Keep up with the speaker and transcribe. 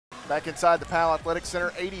Back inside the Powell Athletic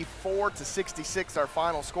Center, 84-66 our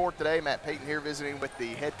final score today. Matt Payton here visiting with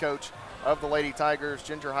the head coach of the Lady Tigers,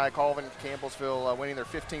 Ginger High Colvin, Campbellsville, winning their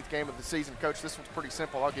 15th game of the season. Coach, this one's pretty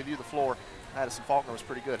simple. I'll give you the floor. Madison Faulkner was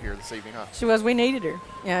pretty good here this evening, huh? She was. We needed her.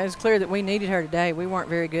 Yeah, it was clear that we needed her today. We weren't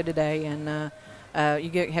very good today, and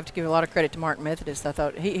you have to give a lot of credit to Martin Methodist. I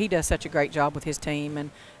thought he does such a great job with his team,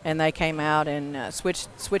 and they came out and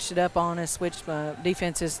switched it up on us, switched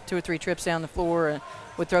defenses 2 or 3 trips down the floor,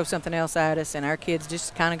 would throw something else at us, and our kids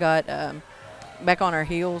just kind of got back on our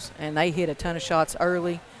heels, and they hit a ton of shots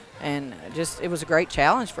early, and just it was a great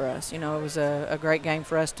challenge for us. You know, it was a great game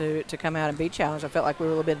for us to come out and be challenged. I felt like we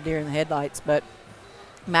were a little bit deer in the headlights, but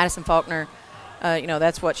Madison Faulkner, you know,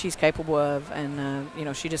 that's what she's capable of, and you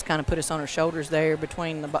know, she just kind of put us on her shoulders there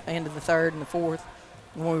between the end of the third and the fourth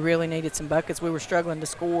when we really needed some buckets. We were struggling to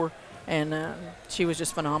score, and she was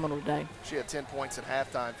just phenomenal today. She had 10 points at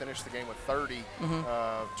halftime, finished the game with 30,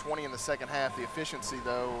 20 in the second half. The efficiency,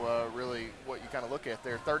 though, really what you kind of look at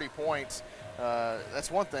there, 30 points,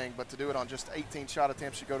 that's one thing, but to do it on just 18 shot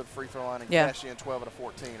attempts, you go to the free throw line and cash in 12 out of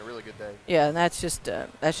 14, a really good day. Yeah, and that's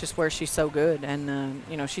just where she's so good, and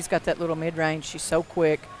you know, she's got that little mid-range. She's so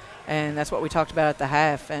quick. And that's what we talked about at the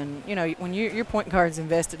half. And, you know, when your point guard's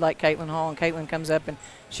invested like Caitlin Hall, and Caitlin comes up and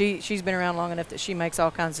she's been around long enough that she makes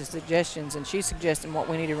all kinds of suggestions, and she's suggesting what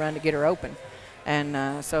we need to run to get her open.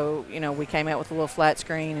 And so, you know, we came out with a little flat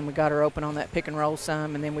screen, and we got her open on that pick and roll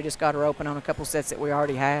some, and then we just got her open on a couple sets that we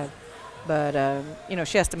already had. But, you know,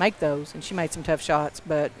 she has to make those, and she made some tough shots,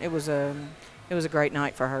 but it was a great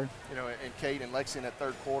night for her. You know, and Kate and Lexi in that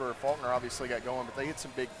third quarter, Faulkner obviously got going, but they hit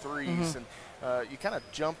some big threes, and you kind of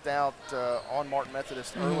jumped out on Martin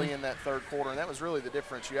Methodist early in that third quarter, and that was really the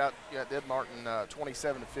difference. You outdid Martin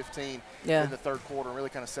 27-15 in the third quarter, and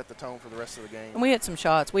really kind of set the tone for the rest of the game. And we hit some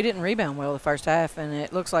shots. We didn't rebound well the first half, and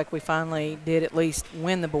it looks like we finally did at least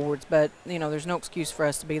win the boards. But, you know, there's no excuse for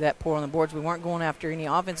us to be that poor on the boards. We weren't going after any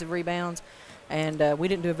offensive rebounds, and we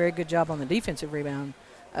didn't do a very good job on the defensive rebound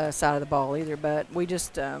side of the ball either. But we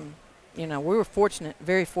just, you know, we were fortunate,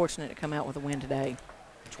 very fortunate to come out with a win today.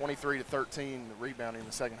 23-13 rebounding in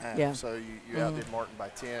the second half. So you outdid Martin by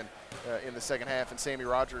 10 in the second half. And Sammy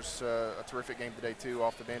Rogers, a terrific game today, too,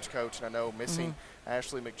 off the bench coach. And I know missing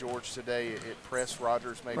Ashley McGeorge today, it pressed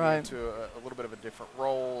Rogers maybe into a little bit of a different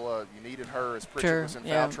role. You needed her as Pritchett was in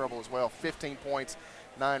foul trouble as well. 15 points,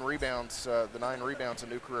 9 rebounds. The 9 rebounds, a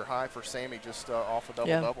new career high for Sammy, just off a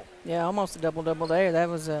double-double. Yeah, almost a double-double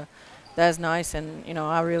there. That's nice, and you know,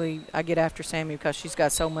 I get after Sammy because she's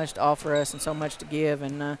got so much to offer us and so much to give.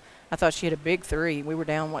 And I thought she hit a big 3. We were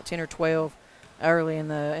down 10 or 12 early in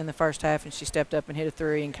the first half, and she stepped up and hit a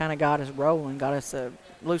 3 and kind of got us rolling, got us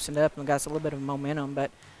loosened up, and got us a little bit of momentum.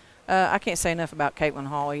 But I can't say enough about Caitlin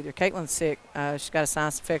Hall either. Caitlin's sick. She's got a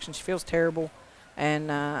sinus infection. She feels terrible,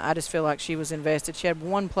 and I just feel like she was invested. She had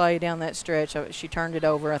one play down that stretch. She turned it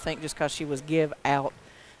over, I think, just because she was give out.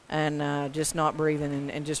 And just not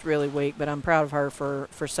breathing and just really weak. But I'm proud of her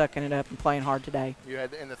for sucking it up and playing hard today. You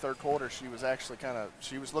had in the third quarter, she was actually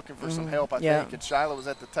she was looking for some help, I think. And Shyla was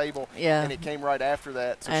at the table, and it came right after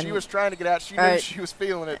that. So she was trying to get out. She knew she was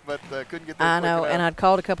feeling it, but couldn't get there. I know, and I'd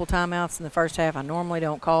called a couple timeouts in the first half. I normally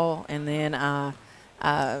don't call, and then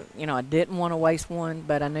you know, I didn't want to waste one,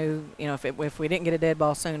 but I knew, you know, if we didn't get a dead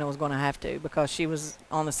ball soon, I was going to have to, because she was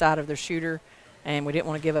on the side of their shooter, and we didn't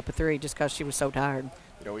want to give up a 3 just because she was so tired.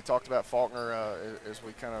 You know, we talked about Faulkner as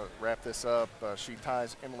we kind of wrap this up. She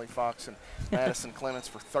ties Emily Fox and Madison Clements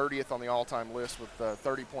for 30th on the all-time list with a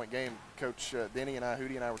 30-point game. Coach Denny and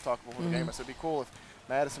Hootie and I were talking before the game. I said, it'd be cool if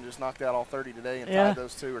Madison just knocked out all 30 today and tied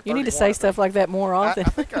those 2. Or you need to say stuff like that more often. I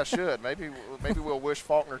think I should. Maybe we'll wish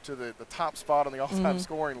Faulkner to the top spot on the all-time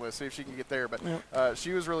scoring list, see if she can get there. But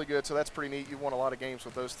she was really good, so that's pretty neat. You've won a lot of games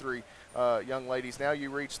with those 3 young ladies. Now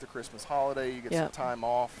you reach the Christmas holiday. You get some time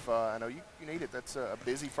off. I know you need it. That's a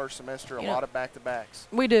busy first semester, a lot of back-to-backs.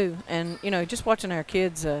 We do. And, you know, just watching our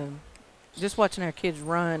kids run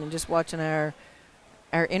and just watching our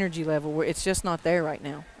energy level, it's just not there right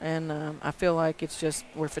now. And I feel like it's just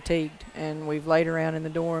we're fatigued, and we've laid around in the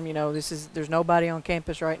dorm. You know, there's nobody on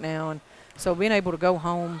campus right now, and so being able to go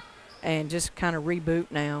home and just kind of reboot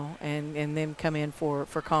now and then come in for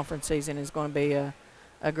conference season is going to be a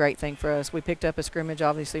great thing for us. We picked up a scrimmage,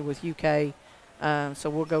 obviously, with UK, so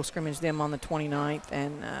we'll go scrimmage them on the 29th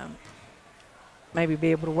and maybe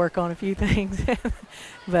be able to work on a few things,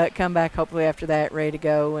 but come back hopefully after that ready to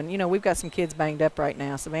go. And, you know, we've got some kids banged up right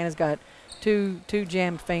now. Savannah's got two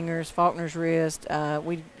jammed fingers, Faulkner's wrist.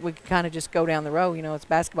 We kind of just go down the road. You know, it's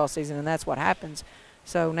basketball season, and that's what happens.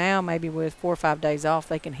 So now maybe with 4 or 5 days off,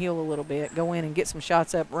 they can heal a little bit, go in and get some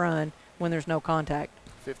shots up, run when there's no contact.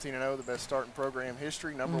 15-0, the best start in program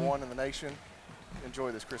history, number one in the nation.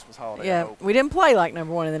 Enjoy this Christmas holiday. Yeah, we didn't play like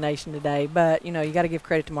number one in the nation today, but, you know, you got to give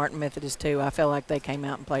credit to Martin Methodist, too. I felt like they came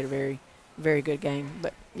out and played a very, very good game.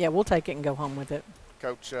 But, yeah, we'll take it and go home with it.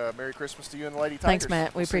 Coach, Merry Christmas to you and the Lady Tigers. Thanks,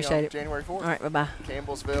 Matt. We appreciate it. January 4th. All right, bye-bye.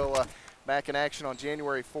 Campbellsville back in action on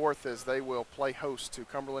January 4th as they will play host to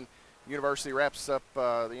Cumberland University. Wraps up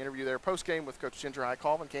the interview there post-game with Coach Ginger High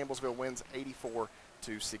Colvin. Campbellsville wins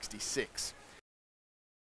 84-66.